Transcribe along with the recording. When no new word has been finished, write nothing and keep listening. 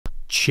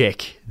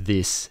Check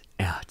this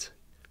out.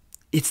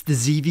 It's the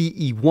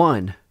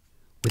ZV-E1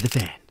 with a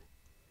fan.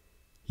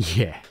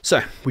 Yeah.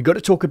 So we got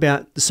to talk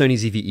about the Sony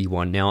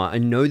ZV-E1. Now, I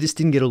know this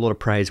didn't get a lot of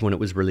praise when it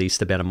was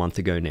released about a month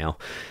ago now,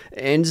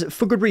 and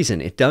for good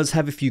reason. It does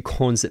have a few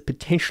cons that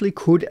potentially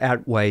could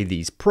outweigh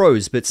these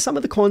pros, but some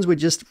of the cons were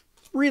just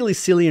really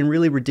silly and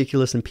really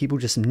ridiculous, and people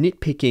just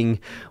nitpicking,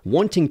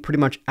 wanting pretty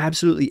much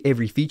absolutely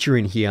every feature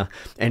in here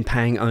and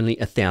paying only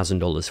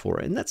 $1,000 for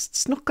it. And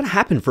it's not going to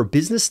happen. For a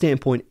business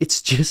standpoint,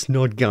 it's just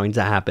not going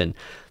to happen.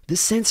 The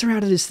sensor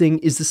out of this thing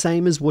is the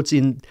same as what's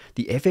in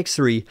the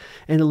FX3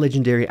 and the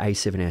legendary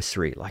A7S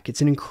III. Like,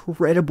 it's an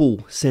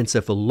incredible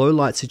sensor for low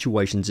light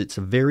situations. It's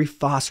a very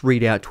fast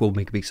readout 12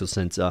 megapixel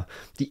sensor.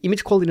 The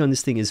image quality on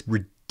this thing is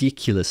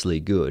ridiculously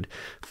good.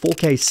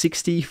 4K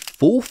 60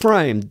 full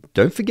frame.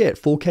 Don't forget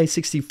 4K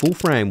 60 full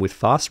frame with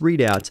fast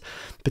readouts,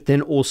 but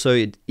then also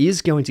it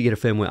is going to get a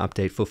firmware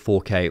update for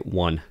 4K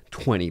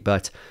 120.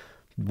 But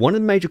one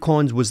of the major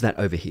cons was that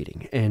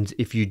overheating, and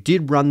if you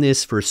did run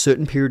this for a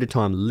certain period of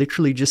time,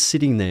 literally just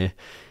sitting there,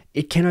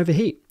 it can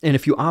overheat. And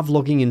if you are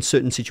vlogging in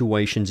certain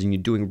situations and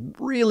you're doing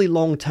really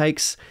long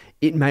takes,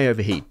 it may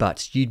overheat,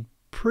 but you'd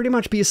pretty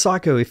much be a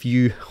psycho if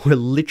you were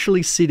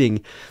literally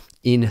sitting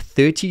in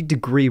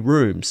 30-degree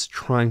rooms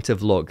trying to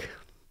vlog.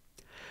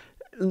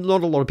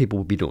 Not a lot of people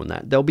will be doing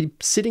that. They'll be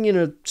sitting in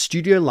a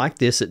studio like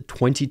this at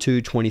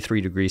 22,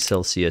 23 degrees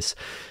Celsius,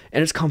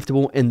 and it's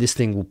comfortable, and this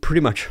thing will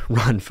pretty much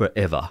run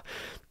forever.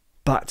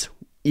 But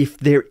if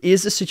there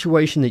is a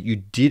situation that you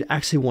did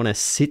actually want to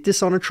sit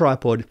this on a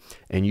tripod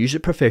and use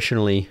it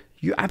professionally,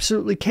 you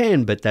absolutely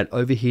can, but that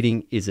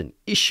overheating is an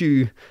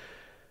issue.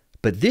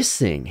 But this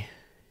thing,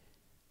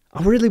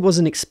 I really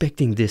wasn't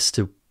expecting this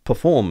to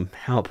perform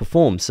how it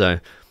performed, so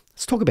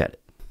let's talk about it.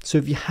 So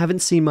if you haven't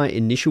seen my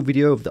initial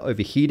video of the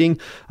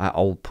overheating,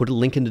 I'll put a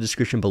link in the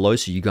description below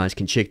so you guys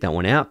can check that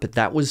one out. But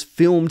that was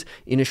filmed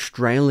in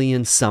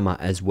Australian summer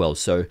as well.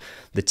 So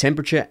the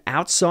temperature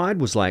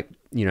outside was like,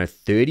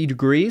 30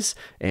 degrees.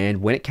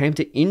 And when it came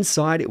to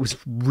inside, it was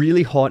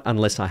really hot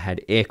unless I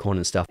had aircon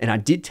and stuff. And I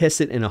did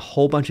test it in a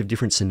whole bunch of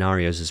different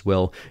scenarios as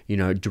well.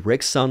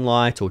 Direct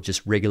sunlight or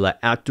just regular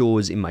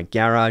outdoors, in my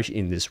garage,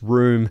 in this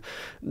room.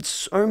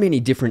 So many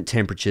different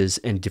temperatures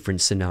and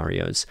different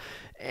scenarios.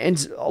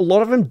 And a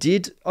lot of them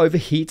did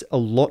overheat a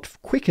lot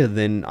quicker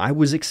than I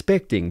was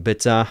expecting, but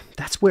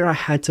that's where I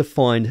had to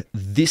find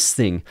this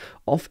thing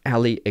off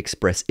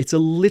AliExpress. It's a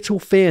little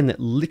fan that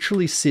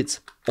literally sits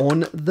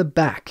on the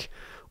back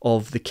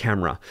of the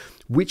camera,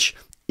 which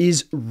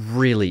is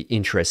really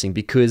interesting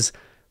because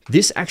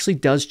this actually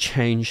does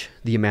change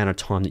the amount of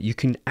time that you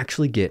can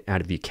actually get out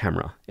of your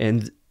camera.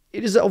 And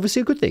it is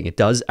obviously a good thing. It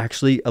does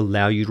actually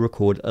allow you to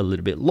record a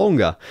little bit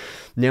longer.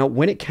 Now,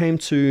 when it came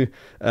to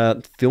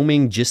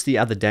filming just the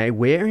other day,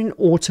 we're in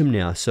autumn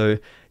now, so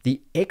the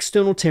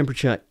external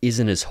temperature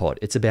isn't as hot.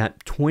 It's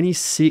about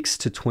 26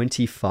 to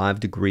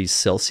 25 degrees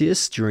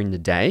Celsius during the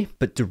day,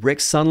 but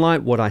direct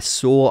sunlight, what I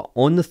saw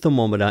on the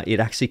thermometer, it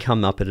actually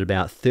come up at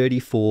about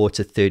 34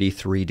 to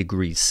 33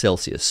 degrees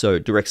Celsius. So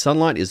direct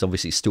sunlight is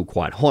obviously still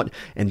quite hot,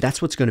 and that's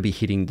what's going to be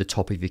hitting the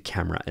top of your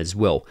camera as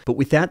well. But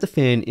without the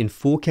fan, in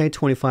 4K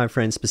 25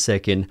 frames per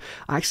second,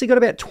 I actually got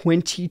about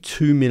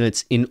 22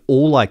 minutes in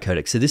all-eye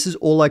codec. So this is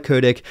all-eye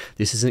codec.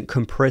 This isn't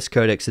compressed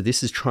codec. So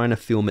this is trying to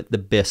film at the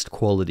best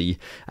quality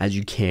as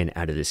you can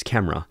out of this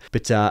camera.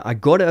 But I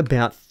got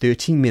about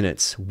 30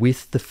 minutes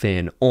with the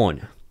fan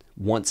on.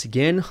 Once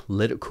again,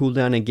 let it cool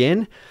down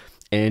again,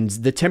 and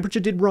the temperature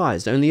did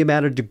rise, only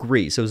about a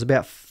degree. So it was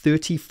about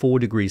 34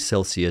 degrees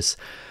Celsius,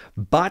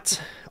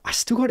 but I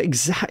still got it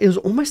was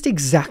almost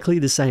exactly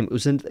the same. It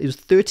was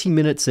 30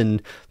 minutes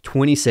and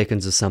 20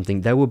 seconds or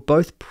something. They were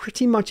both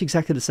pretty much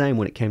exactly the same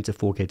when it came to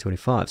 4K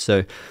 25.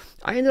 So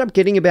I ended up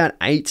getting about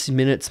 8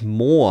 minutes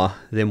more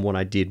than what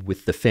I did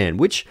with the fan,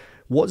 which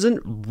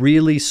wasn't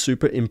really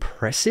super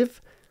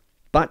impressive,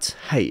 but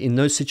hey, in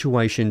those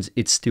situations,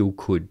 it still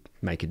could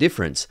make a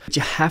difference. But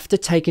you have to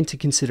take into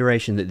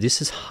consideration that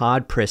this is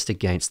hard pressed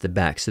against the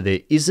back, so there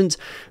isn't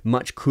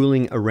much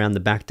cooling around the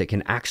back that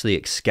can actually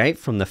escape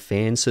from the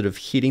fan sort of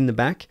hitting the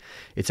back.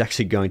 It's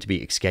actually going to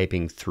be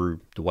escaping through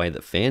the way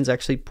the fan's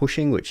actually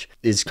pushing, which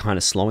is kind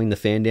of slowing the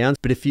fan down.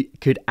 But if you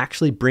could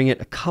actually bring it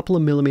a couple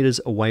of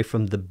millimeters away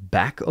from the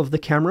back of the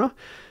camera,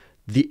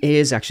 the air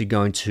is actually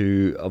going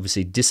to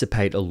obviously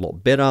dissipate a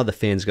lot better. The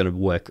fan's going to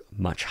work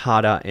much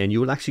harder, and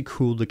you will actually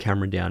cool the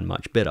camera down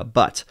much better.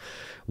 But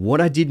what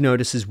I did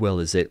notice as well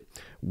is that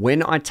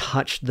when I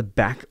touched the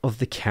back of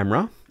the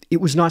camera, it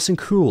was nice and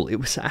cool. It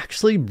was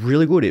actually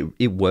really good.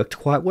 It worked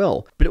quite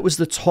well. But it was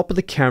the top of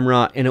the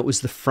camera and it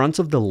was the front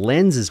of the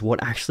lens is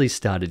what actually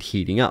started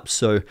heating up.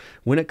 So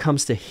when it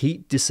comes to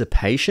heat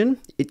dissipation,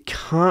 it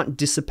can't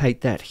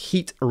dissipate that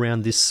heat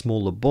around this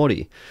smaller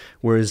body.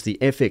 Whereas the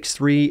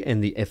FX3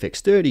 and the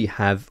FX30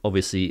 have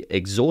obviously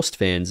exhaust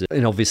fans,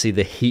 and obviously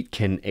the heat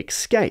can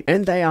escape,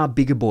 and they are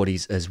bigger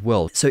bodies as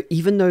well. So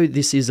even though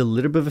this is a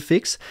little bit of a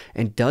fix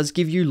and does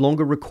give you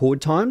longer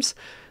record times,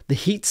 the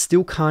heat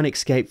still can't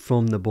escape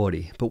from the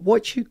body. But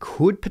what you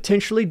could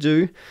potentially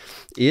do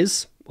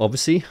is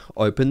obviously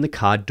open the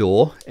card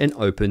door and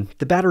open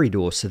the battery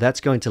door. So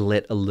that's going to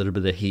let a little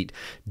bit of heat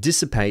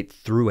dissipate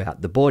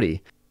throughout the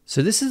body.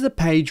 So this is the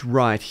page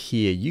right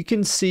here. You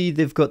can see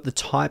they've got the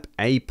type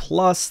A+,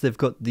 they've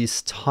got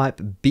this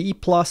type B+,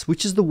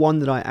 which is the one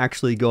that I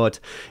actually got,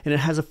 and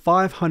it has a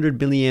 500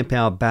 milliamp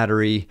hour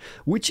battery,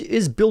 which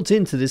is built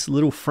into this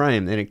little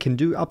frame, and it can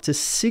do up to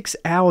 6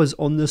 hours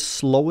on the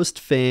slowest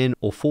fan,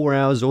 or 4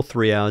 hours or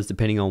 3 hours,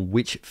 depending on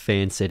which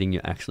fan setting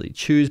you actually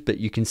choose. But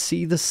you can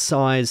see the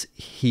size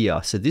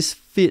here. So this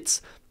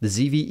fits the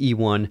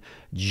ZV-E1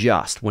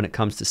 just when it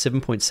comes to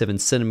 7.7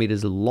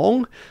 centimeters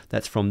long.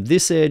 That's from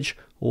this edge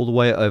all the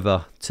way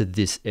over to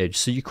this edge.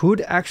 So you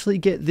could actually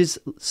get this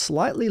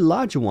slightly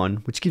larger one,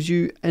 which gives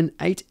you an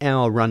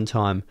 8-hour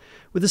runtime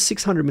with a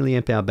 600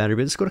 milliamp hour battery,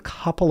 but it's got a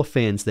couple of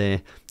fans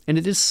there, and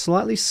it is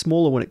slightly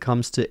smaller when it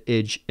comes to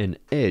edge and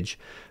edge.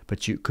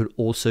 But you could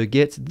also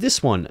get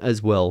this one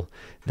as well.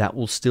 That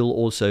will still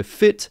also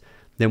fit.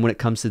 Then when it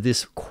comes to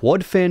this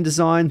quad fan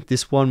design,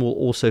 this one will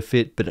also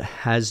fit, but it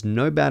has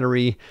no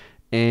battery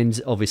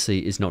and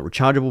obviously is not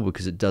rechargeable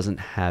because it doesn't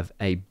have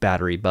a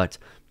battery. But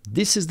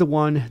this is the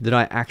one that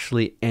I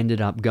actually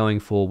ended up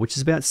going for, which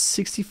is about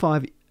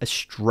 65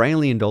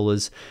 Australian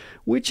dollars,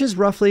 which is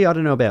roughly, I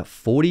don't know, about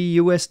 40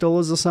 US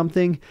dollars or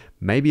something,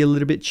 maybe a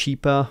little bit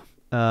cheaper,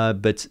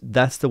 but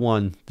that's the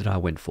one that I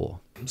went for.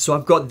 So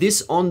I've got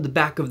this on the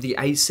back of the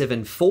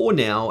A7 IV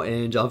now,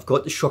 and I've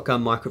got the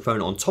shotgun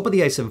microphone on top of the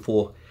A7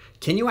 IV.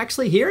 Can you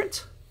actually hear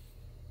it?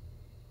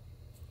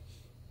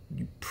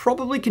 You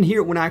probably can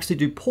hear it when I actually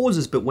do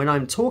pauses, but when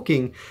I'm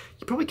talking,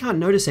 you probably can't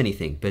notice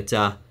anything, but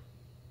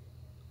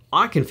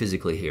I can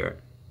physically hear it.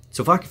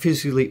 So if I can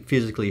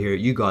physically hear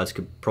it, you guys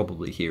could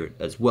probably hear it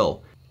as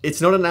well.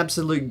 It's not an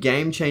absolute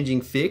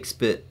game-changing fix,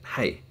 but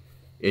hey,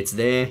 it's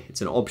there,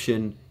 it's an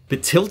option.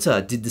 But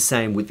Tilta did the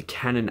same with the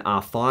Canon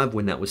R5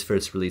 when that was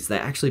first released. They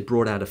actually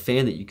brought out a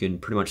fan that you can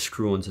pretty much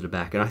screw onto the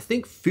back. And I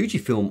think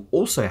Fujifilm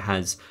also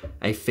has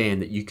a fan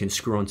that you can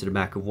screw onto the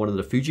back of one of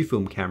the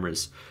Fujifilm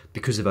cameras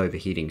because of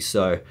overheating.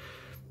 So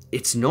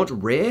it's not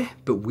rare,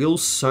 but will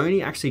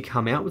Sony actually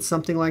come out with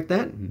something like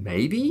that?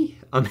 Maybe.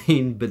 I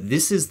mean, but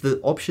this is the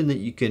option that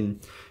you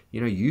can,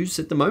 use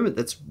at the moment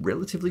that's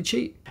relatively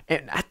cheap.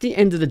 And at the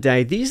end of the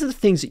day, these are the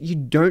things that you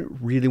don't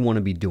really want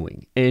to be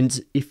doing. And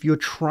if you're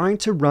trying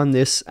to run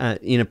this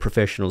in a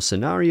professional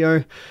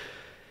scenario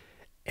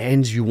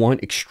and you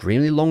want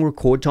extremely long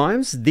record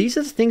times, these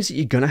are the things that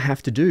you're going to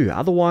have to do.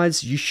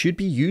 Otherwise, you should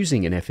be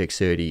using an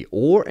FX30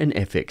 or an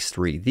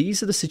FX3.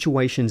 These are the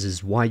situations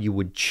as why you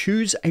would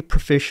choose a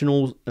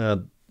professional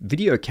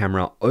video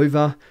camera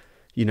over,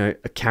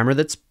 a camera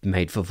that's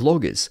made for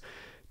vloggers.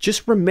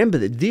 Just remember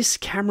that this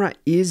camera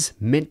is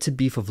meant to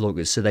be for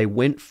vloggers. So they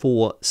went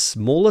for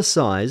smaller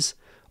size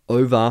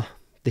over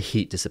the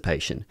heat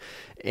dissipation.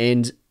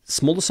 And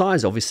smaller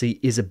size obviously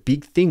is a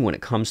big thing when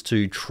it comes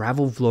to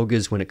travel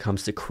vloggers, when it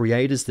comes to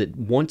creators that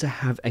want to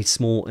have a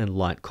small and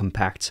light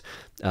compact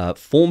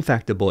form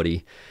factor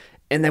body.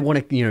 And they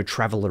want to,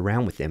 travel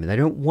around with them. And they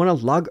don't want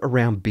to lug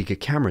around bigger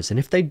cameras. And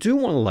if they do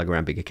want to lug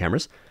around bigger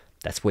cameras,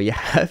 that's where you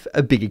have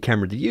a bigger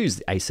camera to use.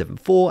 The A7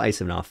 IV,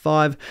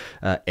 A7R5,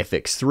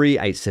 FX3,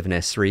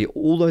 A7S3,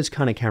 all those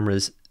kind of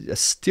cameras are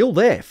still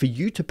there for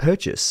you to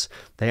purchase.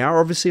 They are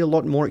obviously a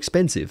lot more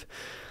expensive.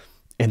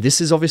 And this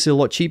is obviously a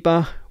lot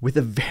cheaper with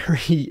a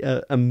very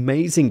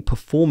amazing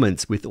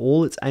performance with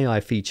all its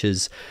AI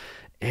features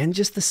and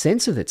just the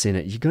sensor that's in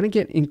it. You're going to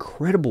get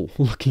incredible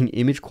looking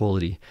image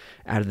quality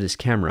out of this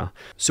camera.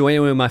 So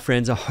anyway, my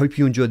friends, I hope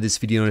you enjoyed this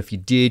video. And if you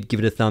did,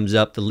 give it a thumbs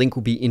up. The link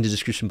will be in the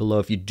description below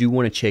if you do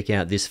want to check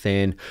out this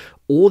fan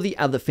or the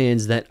other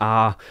fans that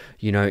are,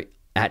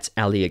 at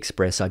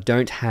AliExpress. I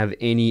don't have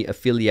any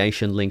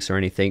affiliation links or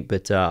anything,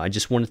 but I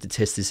just wanted to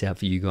test this out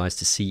for you guys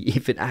to see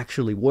if it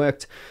actually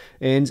worked.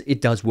 And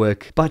it does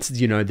work, but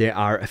there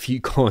are a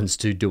few cons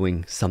to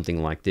doing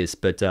something like this,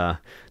 but the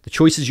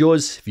choice is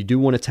yours. If you do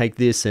want to take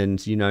this and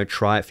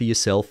try it for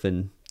yourself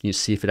and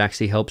see if it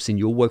actually helps in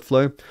your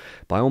workflow,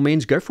 by all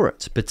means go for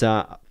it. But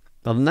other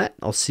than that,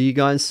 I'll see you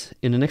guys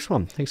in the next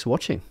one. Thanks for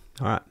watching.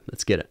 All right,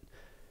 let's get it.